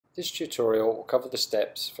This tutorial will cover the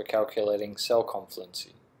steps for calculating cell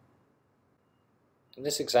confluency. In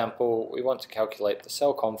this example, we want to calculate the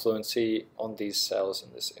cell confluency on these cells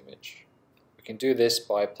in this image. We can do this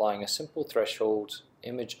by applying a simple threshold,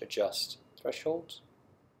 image adjust threshold,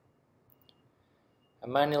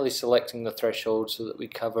 and manually selecting the threshold so that we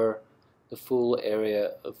cover the full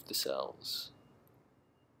area of the cells.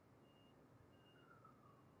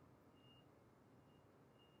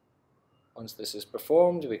 Once this is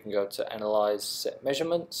performed, we can go to Analyze, Set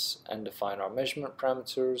Measurements, and define our measurement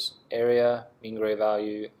parameters, area, mean gray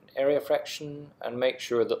value, and area fraction, and make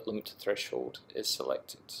sure that Limit Threshold is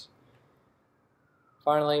selected.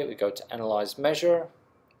 Finally, we go to Analyze Measure,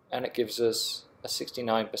 and it gives us a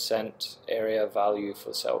 69% area value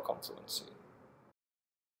for cell confluency.